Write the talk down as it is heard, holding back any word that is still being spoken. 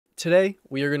Today,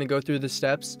 we are going to go through the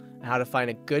steps on how to find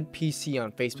a good PC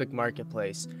on Facebook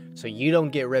Marketplace so you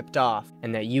don't get ripped off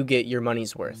and that you get your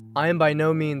money's worth. I am by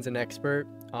no means an expert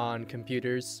on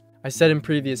computers. I said in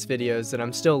previous videos that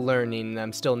I'm still learning and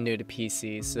I'm still new to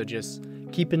PCs, so just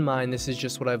keep in mind this is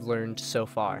just what I've learned so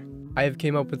far. I have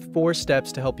came up with 4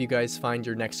 steps to help you guys find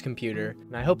your next computer,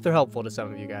 and I hope they're helpful to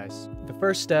some of you guys. The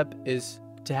first step is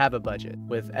to have a budget.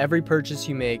 With every purchase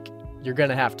you make, you're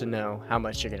gonna have to know how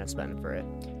much you're gonna spend for it.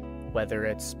 Whether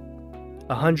it's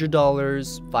 $100,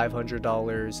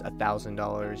 $500,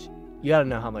 $1,000, you gotta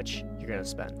know how much you're gonna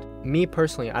spend. Me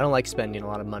personally, I don't like spending a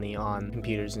lot of money on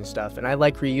computers and stuff, and I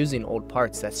like reusing old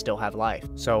parts that still have life.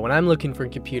 So when I'm looking for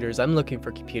computers, I'm looking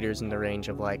for computers in the range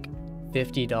of like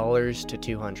 $50 to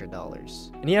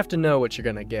 $200. And you have to know what you're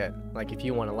gonna get. Like if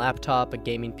you want a laptop, a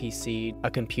gaming PC,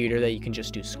 a computer that you can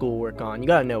just do schoolwork on, you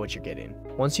gotta know what you're getting.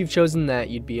 Once you've chosen that,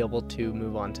 you'd be able to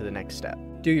move on to the next step.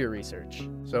 Do your research.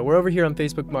 So we're over here on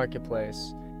Facebook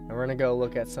Marketplace, and we're gonna go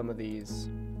look at some of these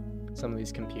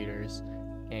computers.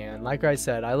 And like I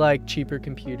said, I like cheaper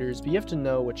computers, but you have to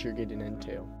know what you're getting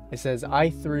into. It says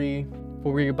i3,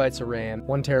 4GB of RAM,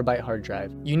 1TB hard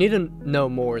drive. You need to know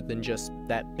more than just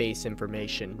that base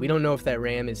information. We don't know if that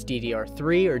RAM is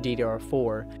DDR3 or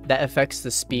DDR4. That affects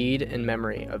the speed and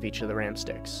memory of each of the RAM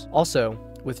sticks. Also,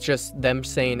 with just them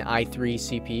saying i3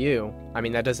 CPU, I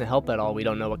mean, that doesn't help at all. We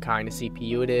don't know what kind of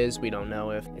CPU it is. We don't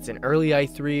know if it's an early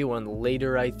i3, one of the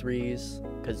later i3s,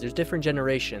 because there's different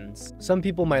generations. Some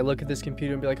people might look at this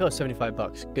computer and be like, oh, 75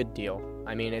 bucks, good deal.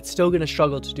 I mean, it's still gonna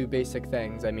struggle to do basic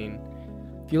things. I mean,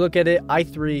 if you look at it,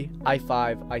 i3,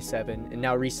 i5, i7, and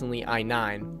now recently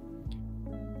i9,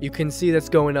 you can see that's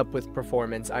going up with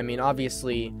performance. I mean,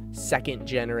 obviously, second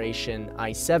generation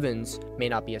i7s may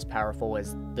not be as powerful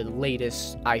as the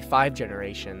latest i5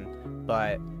 generation,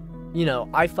 but, you know,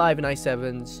 i5 and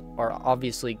i7s are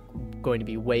obviously going to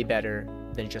be way better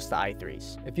than just the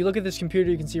i3s. If you look at this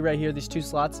computer, you can see right here, these 2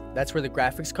 slots, that's where the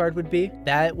graphics card would be.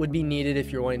 That would be needed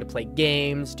if you're wanting to play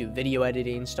games, do video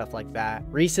editing, stuff like that.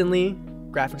 Recently,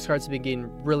 graphics cards have been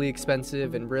getting really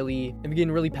expensive and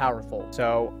getting really powerful.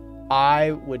 So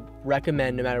I would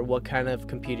recommend, no matter what kind of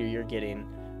computer you're getting,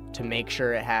 to make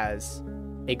sure it has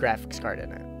a graphics card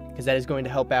in it, because that is going to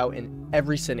help out in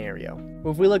every scenario.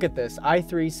 Well, if we look at this,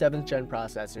 i3 7th gen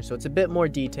processor, so it's a bit more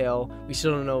detail. We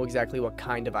still don't know exactly what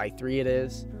kind of i3 it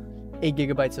is.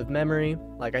 8GB of memory.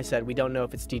 Like I said, we don't know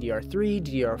if it's DDR3,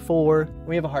 DDR4.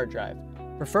 We have a hard drive.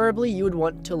 Preferably, you would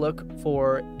want to look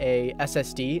for a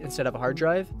SSD instead of a hard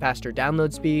drive. Faster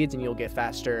download speeds, and you'll get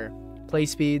faster play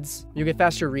speeds. You'll get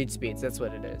faster read speeds, that's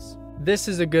what it is. This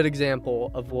is a good example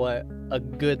of what a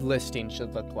good listing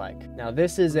should look like. Now,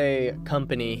 this is a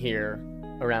company here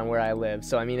around where I live,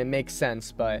 so I mean, it makes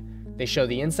sense, but they show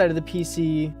the inside of the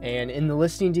PC, and in the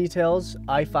listing details,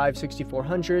 i5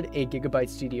 6400, 8GB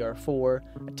DDR4,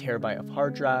 a terabyte of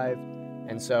hard drive,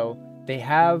 and so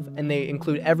they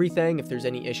include everything if there's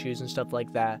any issues and stuff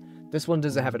like that. This one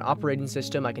doesn't have an operating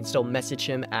system. I can still message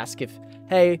him, ask if,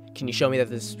 hey, can you show me that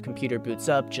this computer boots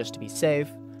up just to be safe?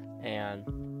 And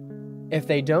if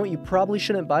they don't, you probably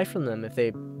shouldn't buy from them if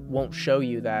they won't show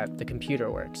you that the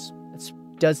computer works. It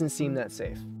doesn't seem that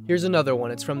safe. Here's another one.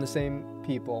 It's from the same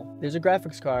people. There's a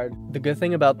graphics card. The good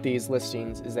thing about these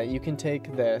listings is that you can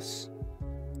take this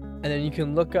and then you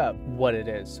can look up what it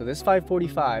is. So this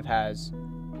 545 has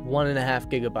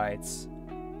 1.5 gigabytes.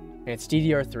 And it's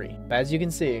DDR3. But as you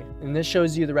can see, and this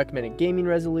shows you the recommended gaming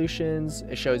resolutions,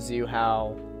 it shows you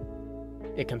how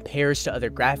it compares to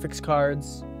other graphics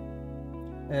cards,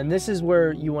 and this is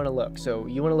where you want to look. So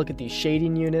you want to look at these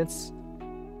shading units.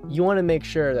 You want to make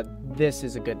sure that this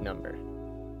is a good number,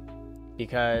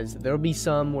 because there'll be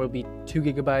some where it'll be 2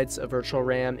 gigabytes of virtual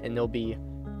RAM and there'll be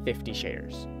 50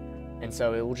 shaders, and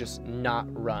so it will just not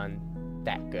run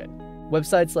that good.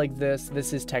 Websites like this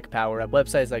is Tech Power Up.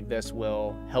 Websites like this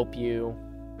will help you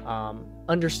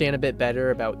understand a bit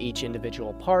better about each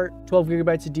individual part. 12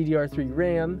 gigabytes of DDR3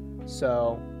 RAM,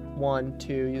 so 1,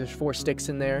 2, there's 4 sticks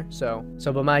in there. So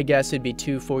but my guess it'd be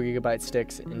 2 4 gigabyte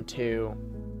sticks and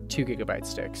 2 2 gigabyte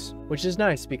sticks, which is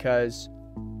nice because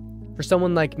for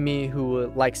someone like me who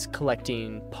likes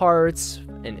collecting parts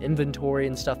and inventory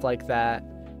and stuff like that,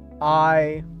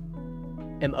 I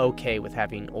am okay with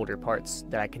having older parts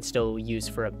that I can still use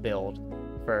for a build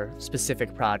for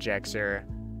specific projects or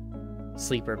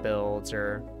sleeper builds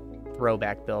or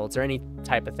throwback builds or any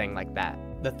type of thing like that.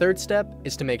 The third step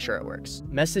is to make sure it works.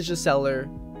 Message the seller,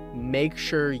 make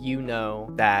sure you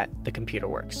know that the computer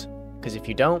works. Because if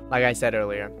you don't, like I said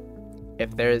earlier,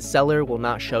 if their seller will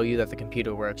not show you that the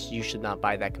computer works, you should not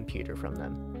buy that computer from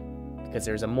them, because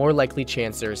there's a more likely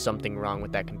chance there is something wrong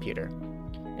with that computer.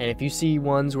 And if you see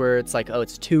ones where it's like, oh,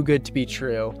 it's too good to be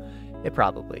true, it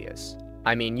probably is.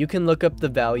 I mean, you can look up the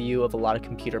value of a lot of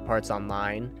computer parts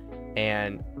online,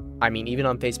 and I mean, even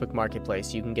on Facebook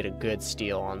Marketplace, you can get a good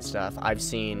steal on stuff. I've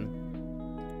seen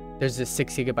there's this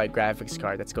 6GB graphics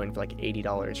card that's going for like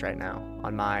 $80 right now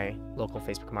on my local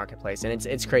Facebook Marketplace, and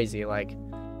it's crazy. Like,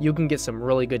 you can get some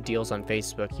really good deals on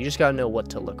Facebook. You just gotta know what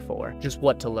to look for, just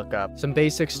what to look up. Some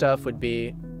basic stuff would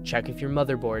be check if your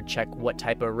motherboard, check what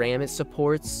type of RAM it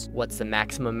supports, what's the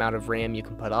maximum amount of RAM you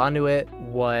can put onto it,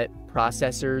 what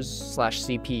processors /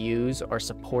 CPUs are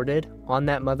supported on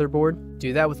that motherboard.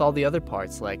 Do that with all the other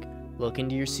parts, like look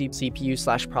into your CPU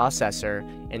 / processor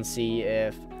and see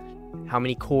if how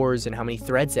many cores and how many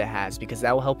threads it has, because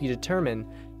that will help you determine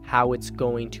how it's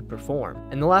going to perform.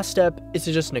 And the last step is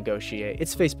to just negotiate.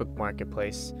 It's Facebook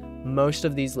Marketplace. Most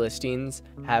of these listings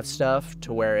have stuff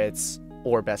to where it's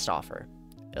or best offer.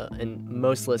 In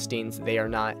most listings, they are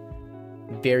not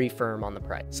very firm on the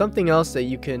price. Something else that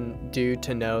you can do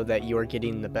to know that you are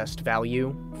getting the best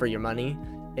value for your money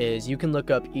is you can look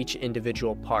up each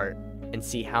individual part and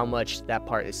see how much that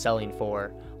part is selling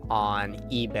for on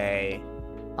eBay.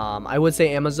 I would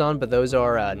say Amazon, but those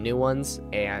are new ones,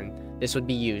 and this would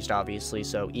be used, obviously,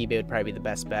 so eBay would probably be the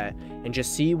best bet. And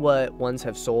just see what ones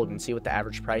have sold and see what the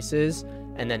average price is,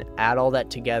 and then add all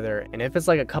that together. And if it's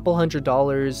like a couple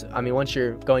 $100s, I mean, once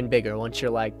you're going bigger, once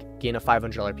you're like getting a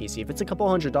 $500 PC, if it's a couple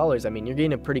 $100s, I mean, you're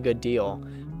getting a pretty good deal.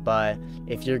 But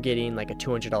if you're getting like a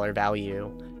 $200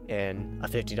 value in a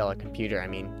 $50 computer, I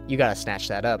mean, you gotta snatch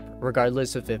that up,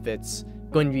 regardless of if it's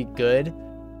going to be good.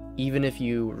 Even if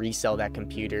you resell that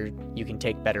computer, you can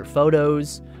take better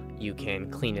photos, you can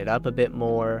clean it up a bit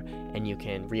more, and you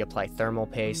can reapply thermal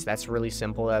paste. That's really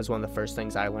simple. That was one of the first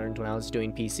things I learned when I was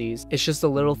doing PCs. It's just the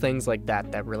little things like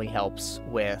that that really helps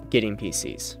with getting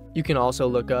PCs. You can also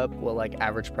look up what like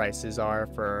average prices are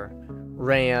for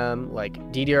RAM. Like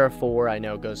DDR4 I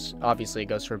know obviously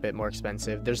goes for a bit more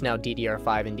expensive. There's now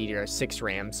DDR5 and DDR6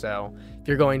 RAM, so if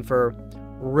you're going for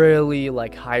really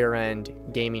like higher end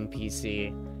gaming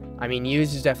PC, I mean,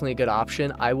 used is definitely a good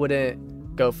option. I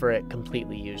wouldn't go for it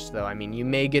completely used though. I mean, you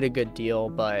may get a good deal,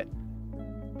 but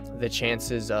the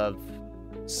chances of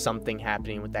something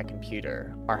happening with that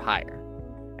computer are higher.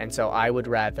 And so I would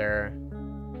rather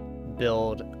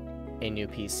build a new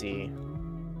PC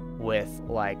with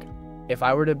like, if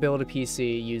I were to build a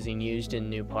PC using used and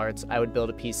new parts, I would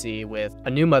build a PC with a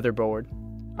new motherboard.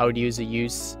 I would use a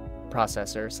used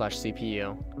processor /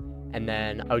 CPU. And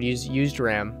then I would use used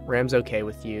RAM. RAM's okay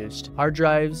with used. Hard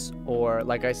drives, or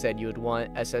like I said, you would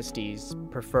want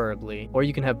SSDs preferably, or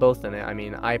you can have both in it. I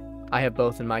mean, I have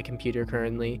both in my computer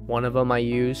currently. One of them I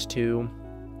use to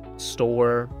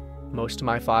store most of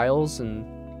my files and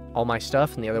all my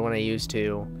stuff, and the other one I use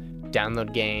to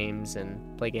download games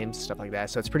and play games and stuff like that.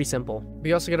 So it's pretty simple. But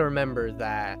you also got to remember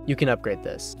that you can upgrade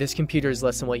this. This computer is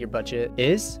less than what your budget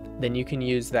is, then you can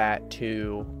use that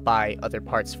to buy other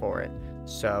parts for it.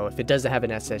 So if it doesn't have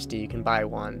an SSD, you can buy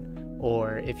one.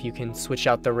 Or if you can switch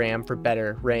out the RAM for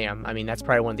better RAM, I mean, that's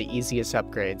probably one of the easiest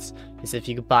upgrades, is if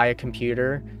you could buy a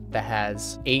computer that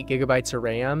has 8GB of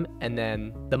RAM and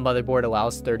then the motherboard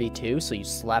allows 32, so you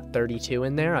slap 32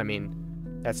 in there, I mean,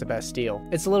 that's the best deal.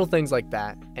 It's little things like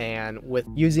that. And with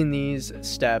using these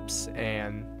steps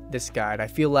and this guide, I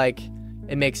feel like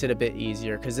it makes it a bit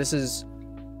easier, because this is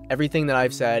everything that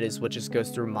I've said is what just goes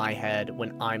through my head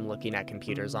when I'm looking at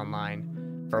computers online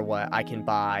for what I can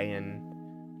buy and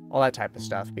all that type of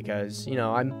stuff, because, you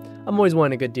know, I'm always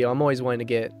wanting a good deal. I'm always wanting to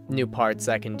get new parts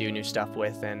I can do new stuff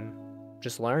with and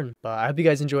just learn. But I hope you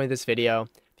guys enjoyed this video.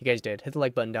 If you guys did, hit the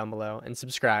like button down below and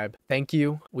subscribe. Thank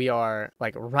you. We are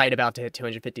like right about to hit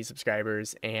 250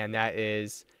 subscribers, and that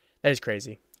is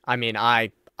crazy. I mean,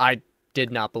 I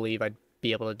did not believe I'd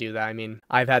be able to do that. I mean,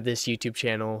 I've had this YouTube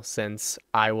channel since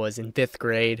I was in 5th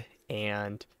grade,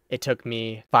 and it took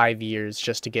me 5 years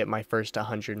just to get my first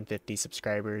 150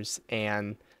 subscribers.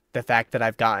 And the fact that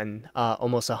I've gotten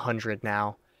almost 100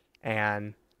 now,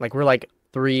 and like we're like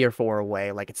 3 or 4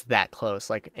 away, like it's that close.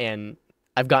 Like, and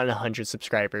I've gotten 100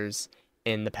 subscribers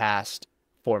in the past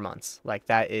 4 months. Like,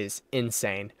 that is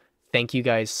insane. Thank you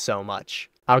guys so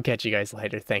much. I'll catch you guys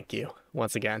later. Thank you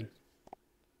once again.